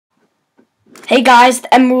Hey guys,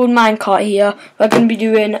 the Emerald Minecart here. We're gonna be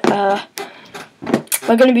doing a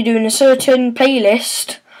certain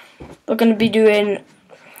playlist. We're gonna be doing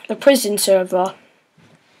the prison server.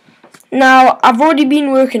 Now, I've already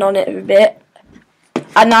been working on it a bit,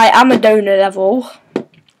 and I am a donor level.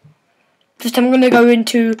 Just I'm gonna go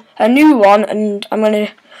into a new one, and I'm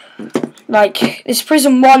gonna it's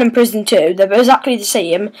prison 1 and prison 2. They're exactly the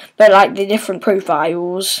same, but like the different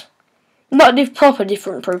profiles. Not the proper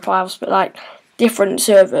different profiles, but like different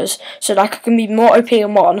servers. So like I can be more OP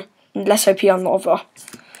on one and less OP on the other.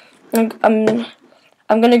 I'm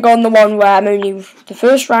gonna go on the one where I'm only the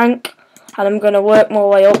first rank, and I'm gonna work my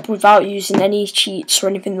way up without using any cheats or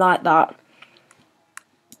anything like that.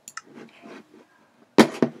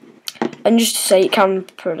 And just to say, it can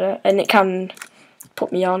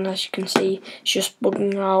put me on, as you can see. It's just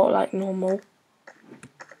bugging out like normal.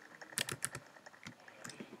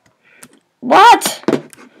 What?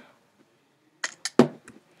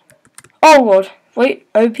 Oh god, wait,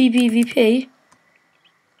 OP PvP.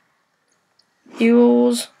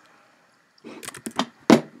 Fuels.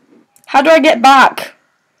 How do I get back?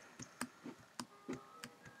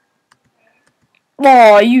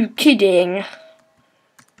 Oh, are you kidding?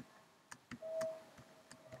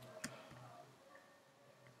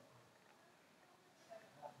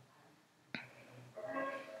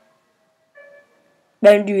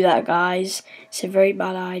 Don't do that, guys. It's a very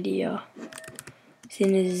bad idea.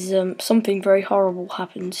 Seeing as something very horrible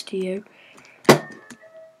happens to you.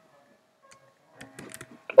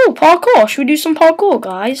 Oh, parkour! Should we do some parkour,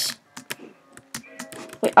 guys?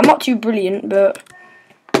 Wait, I'm not too brilliant, but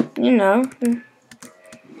you know,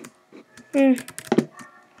 might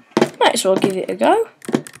as well give it a go.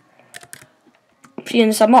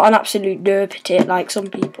 Seeing I'm not an absolute derp at it like some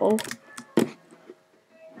people.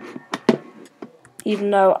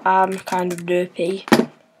 Even though I'm kind of derpy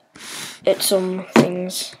at some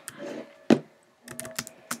things.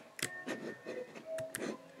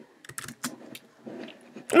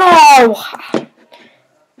 No!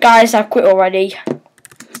 Guys, I've quit already.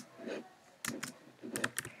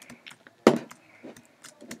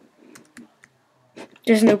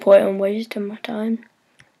 There's no point in wasting my time.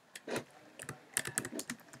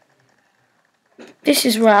 This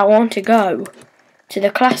is where I want to go. To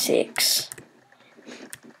the classics.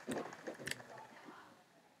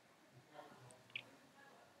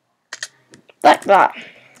 Like that.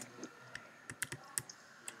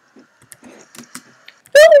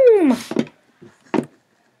 Boom!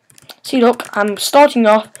 See, look, I'm starting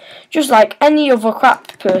off just like any other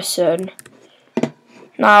crap person.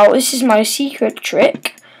 Now, this is my secret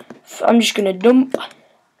trick. I'm just gonna dump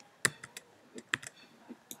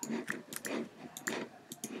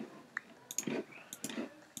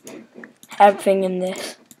everything in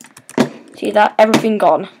this. See that? Everything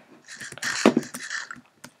gone.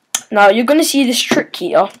 Now, you're gonna see this trick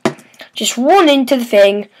here. Just run into the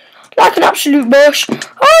thing like an absolute bush. Oh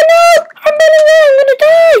no! I'm gonna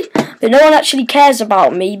die! But no one actually cares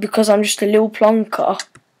about me because I'm just a little plonker.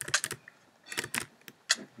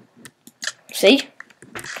 See?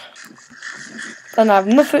 And I have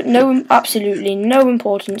nothing, absolutely no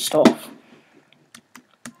important stuff.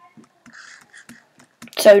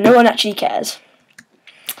 So no one actually cares.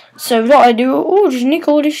 So what I do, just nick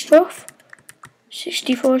all this stuff.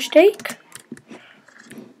 64 steak.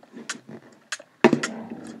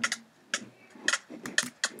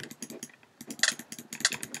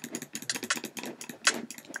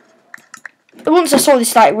 Once I saw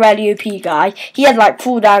this like really OP guy, he had like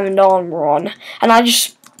full diamond armor on, and I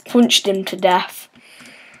just punched him to death.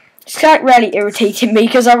 It's like really irritating me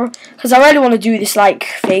because I really want to do this like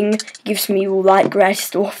thing. It gives me all like red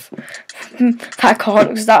stuff. But I can't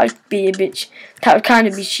because that would be a bitch. That would kind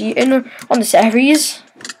of be cheating on the series,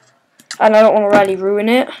 and I don't want to really ruin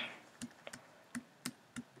it.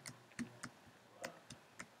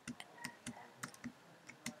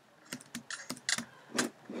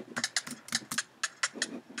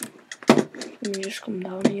 Let me just come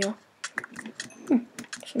down here.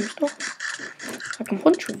 Some stuff. I can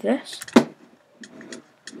punch with this.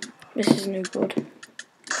 This is no good.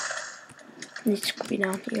 Needs to be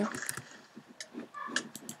down here.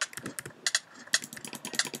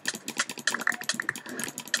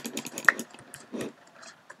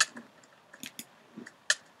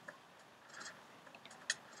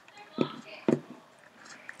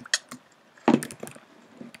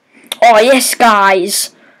 Oh yes,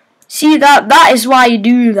 guys. See that? That is why you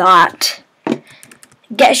do that.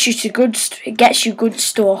 It gets you good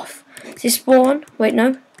stuff. Is this spawn? Wait,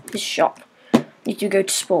 no. This shop. Need to go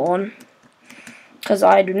to spawn because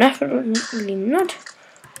I do definitely not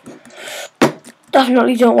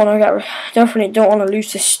Definitely don't want to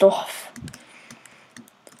lose this stuff.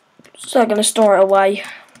 So I'm gonna store it away.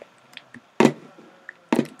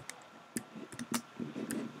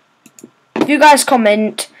 If you guys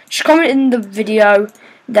comment, just comment in the video,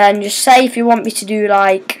 then just say if you want me to do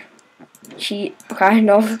like cheat kind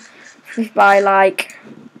of by like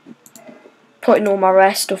putting all my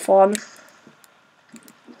rare stuff on.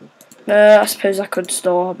 I suppose I could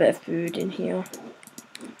store a bit of food in here.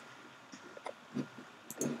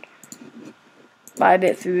 By a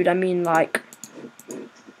bit of food, I mean like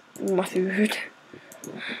all my food.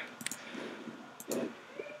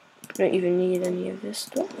 Don't even need any of this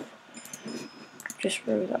stuff. Just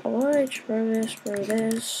throw that away. Just throw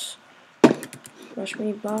this. Watch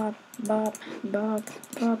me bob. Now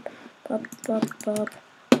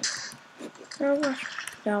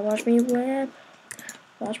watch me web.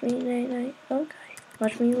 Watch me nay. Okay.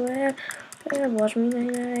 Watch me web. Watch me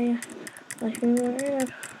nay. Watch me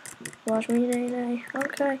web. Watch me nay.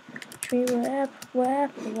 Okay. Watch me web.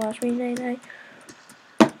 Watch me nay.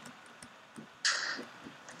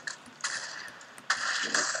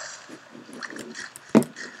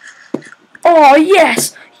 Oh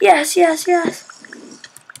yes.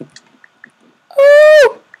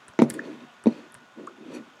 Oh.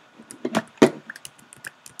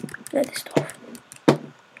 Let this off.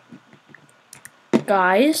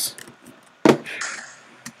 Guys,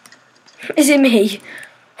 is it me?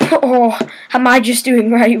 Or am I just doing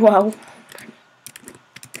very well?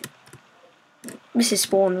 This is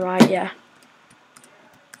spawn, right? Yeah.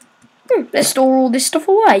 Let's store all this stuff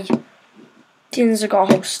away. Tins, I got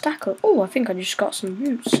a whole stack of. Oh, I think I just got some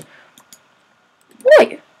roots.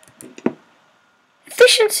 Wait.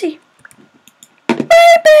 Efficiency.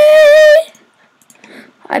 Baby!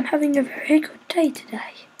 I'm having a very good day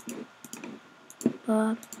today.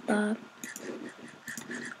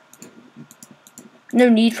 No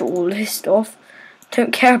need for all this stuff.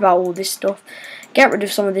 Don't care about all this stuff. Get rid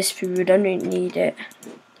of some of this food. I don't need it.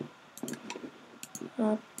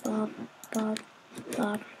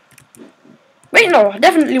 Wait, no. I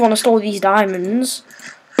definitely want to store these diamonds.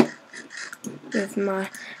 With my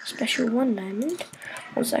special 1 diamond.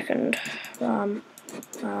 1 second.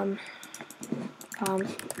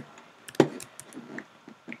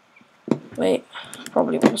 Wait, I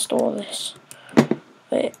probably want to store this.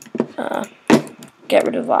 Wait, get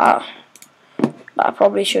rid of that. But I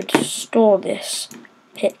probably should store this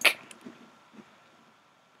pick.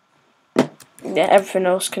 Yeah, everything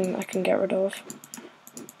else I can get rid of.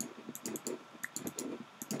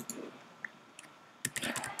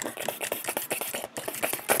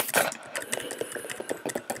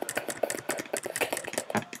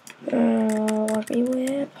 Watch me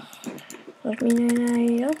whip. Watch me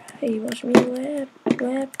nay. Okay, watch me whip.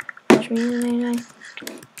 Watch me nay.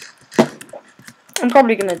 I'm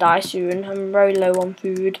probably gonna die soon. I'm very low on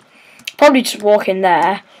food. Probably just walk in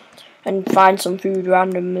there and find some food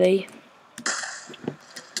randomly.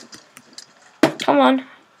 Come on.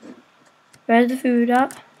 Where's the food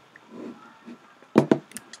at?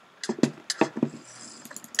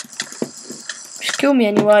 Just kill me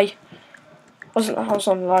anyway. Wasn't the house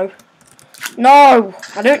on low? No!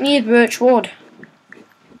 I don't need birch wood.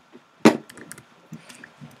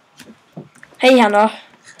 Hey Hannah.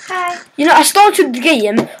 Hi. You know, I started the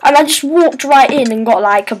game and I just walked right in and got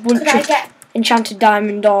like a bunch of enchanted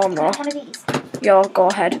diamond armor. One of these. Yeah, go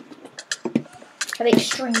ahead. Are they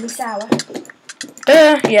extremely sour?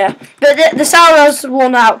 Yeah. But the sour's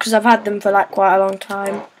worn out because I've had them for like quite a long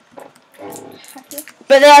time.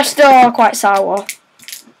 But they are still quite sour.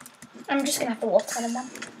 I'm just going to have the watermelon one.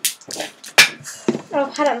 Oh,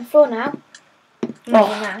 I've had it on the floor now.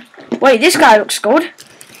 Oh. Wait, this guy looks good.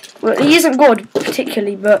 Well, he isn't good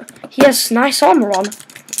particularly, but he has nice armor on.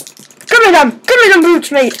 Give me them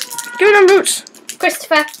boots, mate. Give me them boots.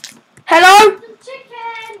 Christopher. Hello?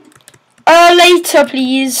 Chicken. Later,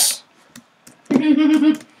 please.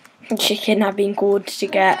 Chicken have been good to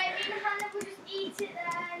get.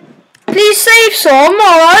 Please save some.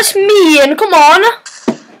 Oh, that's mean. Come on.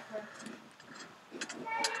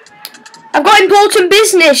 I've got important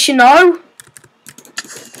business, you know.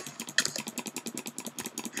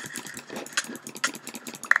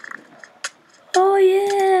 Oh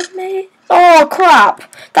yeah, mate. Oh crap.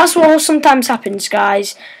 That's what sometimes happens,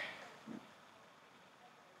 guys.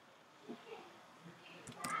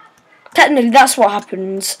 Technically, that's what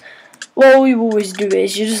happens. What you always do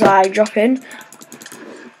is you just like drop in.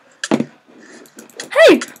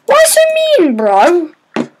 Hey, why so mean, bro?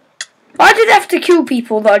 Why do they have to kill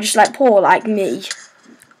people that are just like poor like me?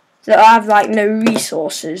 That have like no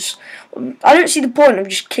resources? I don't see the point of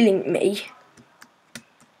just killing me.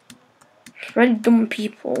 Really dumb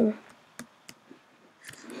people.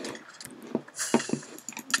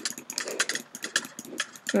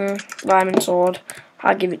 Diamond sword.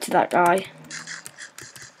 I'll give it to that guy.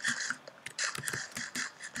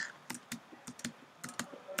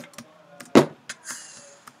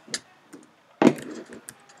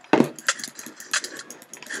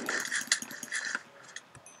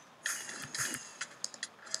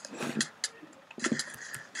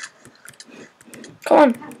 Come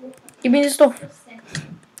on, give me the stuff.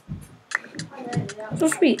 So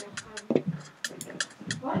sweet.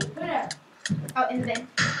 Out in the bin.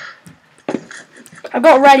 I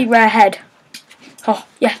got a really rare head. Oh,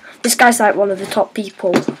 yeah, this guy's like one of the top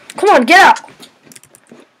people. Come on, get out!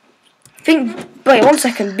 Wait 1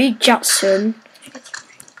 second, Big Jackson.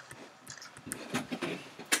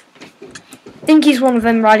 I think he's one of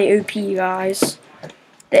them really OP guys.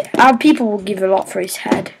 Our people will give a lot for his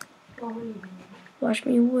head. Watch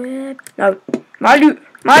me whip. No, my loot.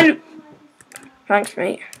 Thanks,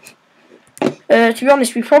 mate. To be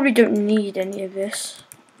honest, we probably don't need any of this.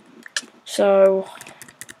 So,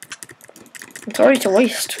 I'm sorry to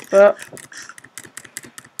waste, but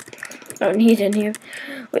don't need any of.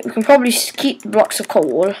 We can probably keep the blocks of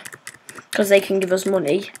coal because they can give us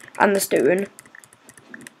money, and the stone.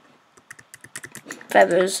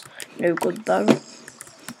 Feathers, no good though.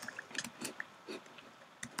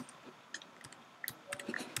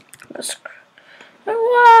 Well,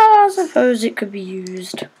 I suppose it could be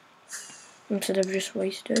used instead of just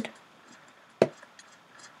wasted.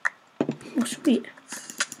 Oh, sweet.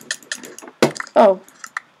 Oh.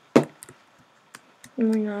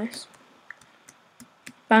 Very nice.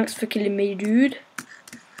 Thanks for killing me, dude.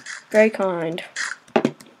 Very kind.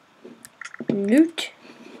 Loot.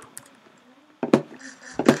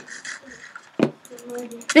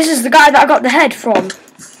 This is the guy that I got the head from.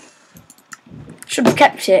 Should have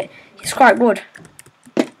kept it. It's quite good.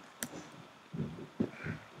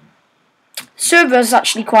 Server's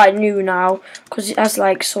actually quite new now because it has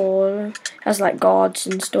like guards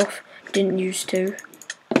and stuff. Didn't used to.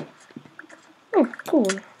 Oh, cool.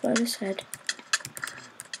 Where's this head?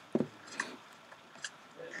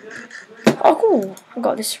 Oh, cool. I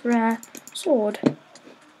got this rare sword.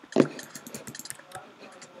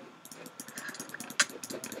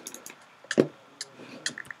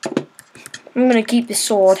 I'm gonna keep this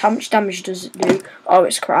sword. How much damage does it do? Oh,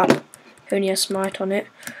 it's crap. Only a smite on it.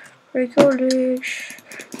 Break your legs.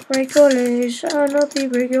 Break your legs. I'll not be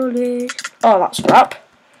break your legs. Oh, that's crap.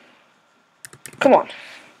 Come on.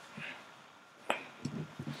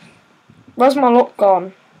 Where's my luck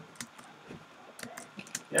gone?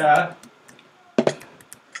 Yeah.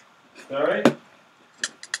 Sorry?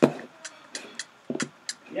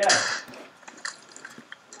 Yeah.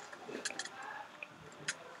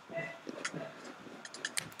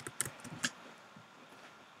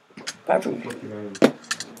 Bedroom.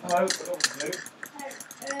 Hello.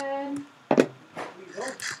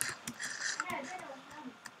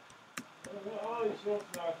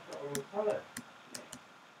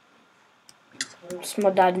 It's my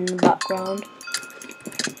dad in the background.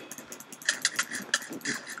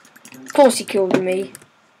 Of course he killed me.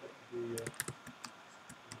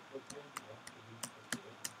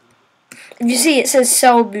 If you see it says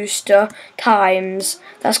cell booster times,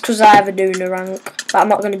 that's because I have a donor rank. But I'm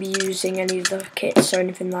not going to be using any of the kits or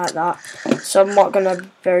anything like that. So I'm not going to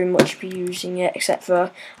very much be using it, except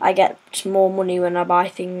for I get more money when I buy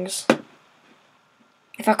things.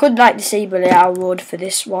 If I could like disable it, I would for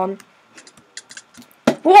this one.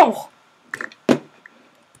 Whoa!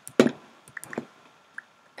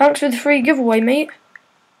 Thanks for the free giveaway, mate.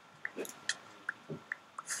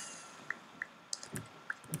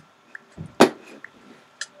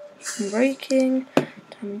 Breaking.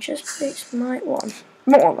 Damage just fixed my one.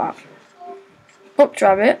 Not want that. Hooked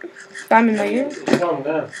rabbit. Diamond layer.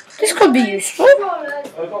 This could be useful. I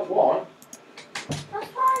got one. That's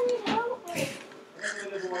why I need help with.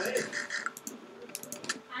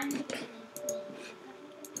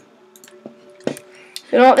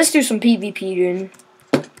 You know what? Let's do some PvP doing.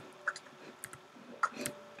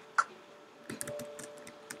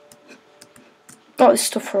 Got this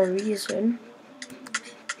stuff for a reason.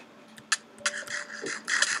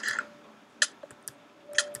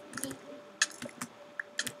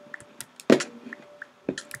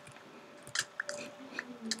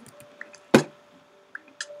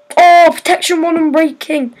 Oh, protection 1 and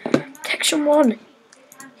breaking. Protection 1.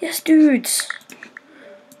 Yes, dudes.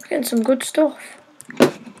 Getting some good stuff.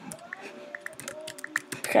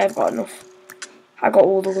 Okay, I've got enough. I got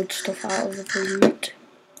all the good stuff out of the loot.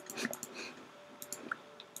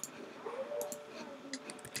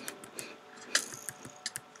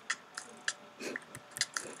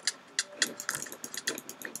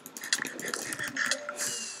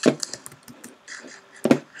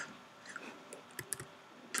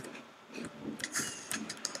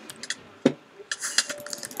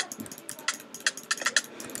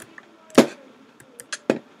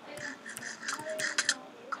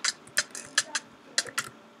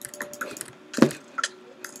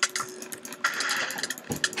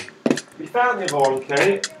 found the other one,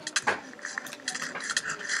 Kate?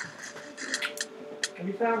 Have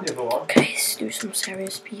you found the other one? Okay, let's do some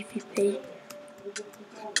serious PvP.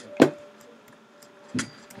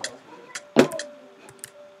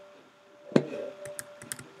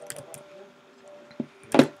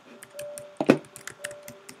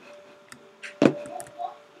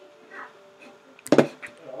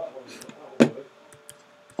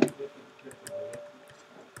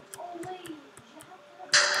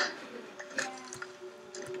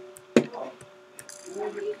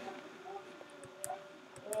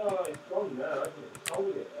 Oh, it's gone now, hasn't it?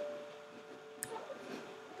 Sold it.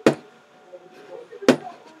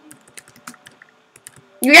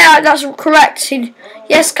 Yeah, that's correct.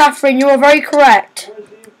 Yes, Catherine, you are very correct. Where's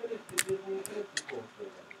the infinity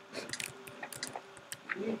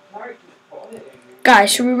course?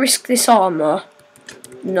 Guys, should we risk this armour?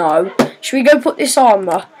 No. Should we go put this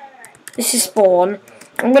armour? This is spawn.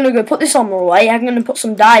 I'm going to go put this armour away. I'm going to put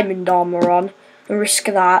some diamond armour on and risk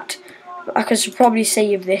that. I could probably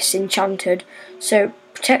save this enchanted. So,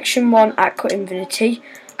 protection 1, aqua infinity.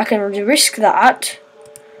 I can risk that.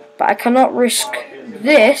 But I cannot risk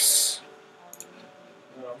this.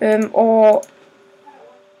 Or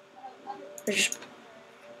just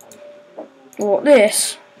what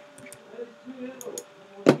this.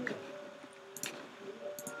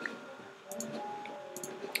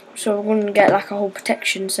 So we're going to get like a whole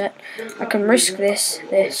protection set. I can risk this.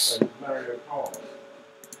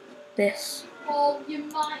 Well, you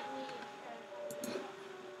might need.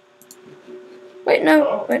 Wait,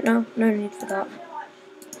 no, no need for that.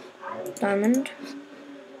 Diamond.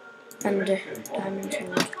 And diamond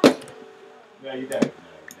sword. No, you don't.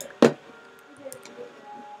 Yeah,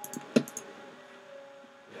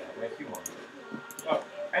 where's you want? Oh,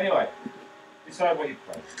 anyway, decide what you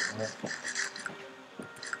play.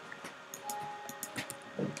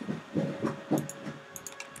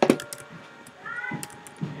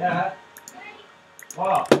 Yeah.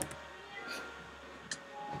 What?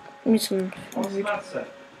 Need some What's the food. matter?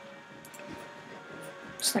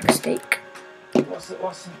 It's like a steak. What's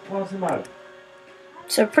the matter?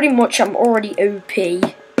 So pretty much I'm already OP.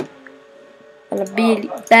 And I've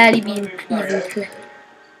barely been even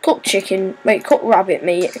cooked chicken. Wait, cooked rabbit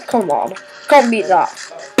meat. Come on. Can't beat that.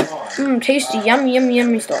 Tasty,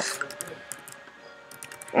 yummy stuff.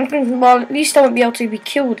 I'm thinking, well, at least I won't be able to be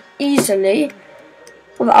killed easily.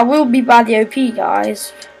 Well, I will be by the OP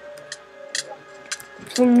guys.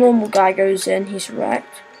 Some normal guy goes in, he's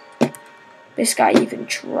wrecked. This guy even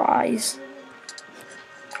tries.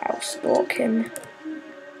 I'll stalk him.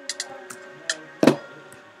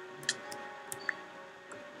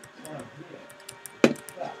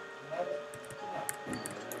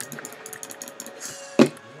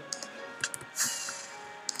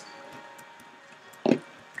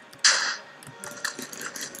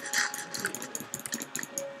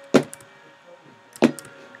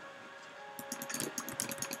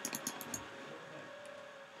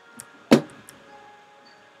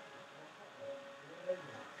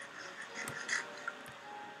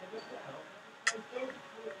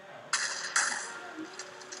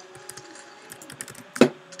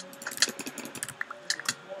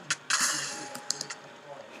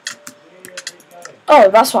 Oh,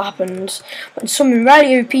 that's what happens when some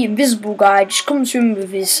really OP invisible guy just comes in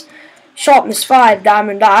with his sharpness 5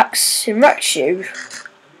 diamond axe and wrecks you.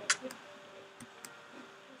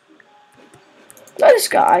 Look at this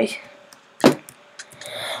guy.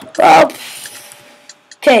 Well,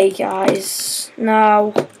 okay guys,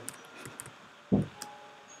 now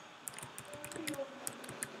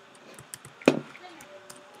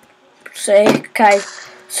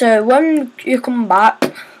so when you come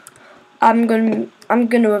back, I'm gonna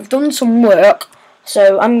have done some work,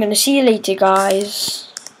 so I'm gonna see you later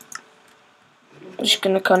guys. I'm just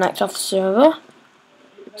gonna connect off the server.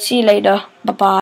 See you later, bye bye.